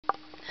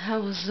I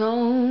was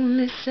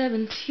only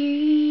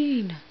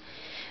 17,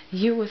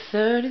 you were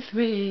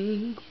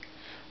 33,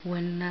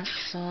 when I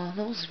saw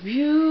those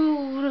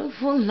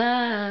beautiful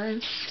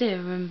eyes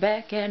staring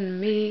back at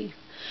me,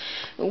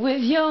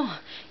 with your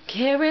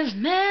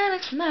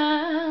charismatic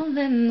smile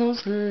and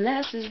those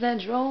glasses that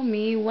drove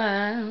me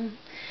wild.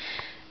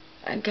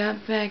 I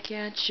got back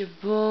at you,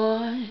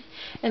 boy,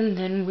 and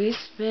then we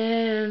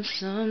spent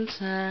some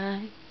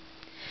time.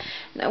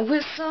 Now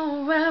it's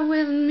alright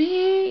with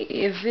me,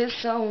 if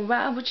it's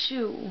alright with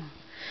you,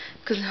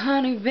 'cause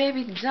honey,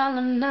 baby,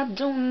 darling, I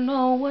don't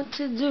know what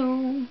to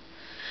do,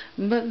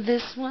 but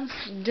this one's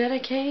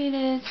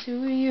dedicated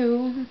to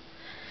you.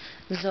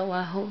 So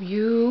I hope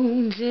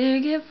you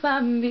dig it,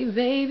 papi,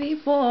 baby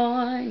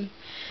boy.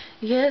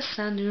 Yes,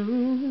 I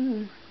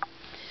do.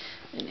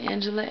 An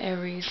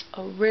Aries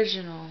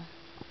original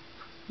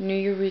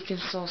Ukriane-a-rican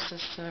soul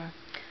sister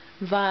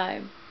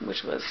vibe,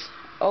 which was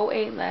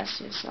 '08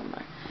 last year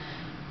summer.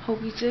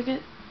 Hope you dig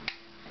it.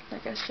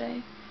 Like I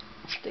say,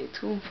 stay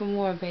tuned for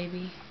more,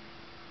 baby.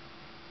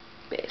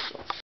 Besos.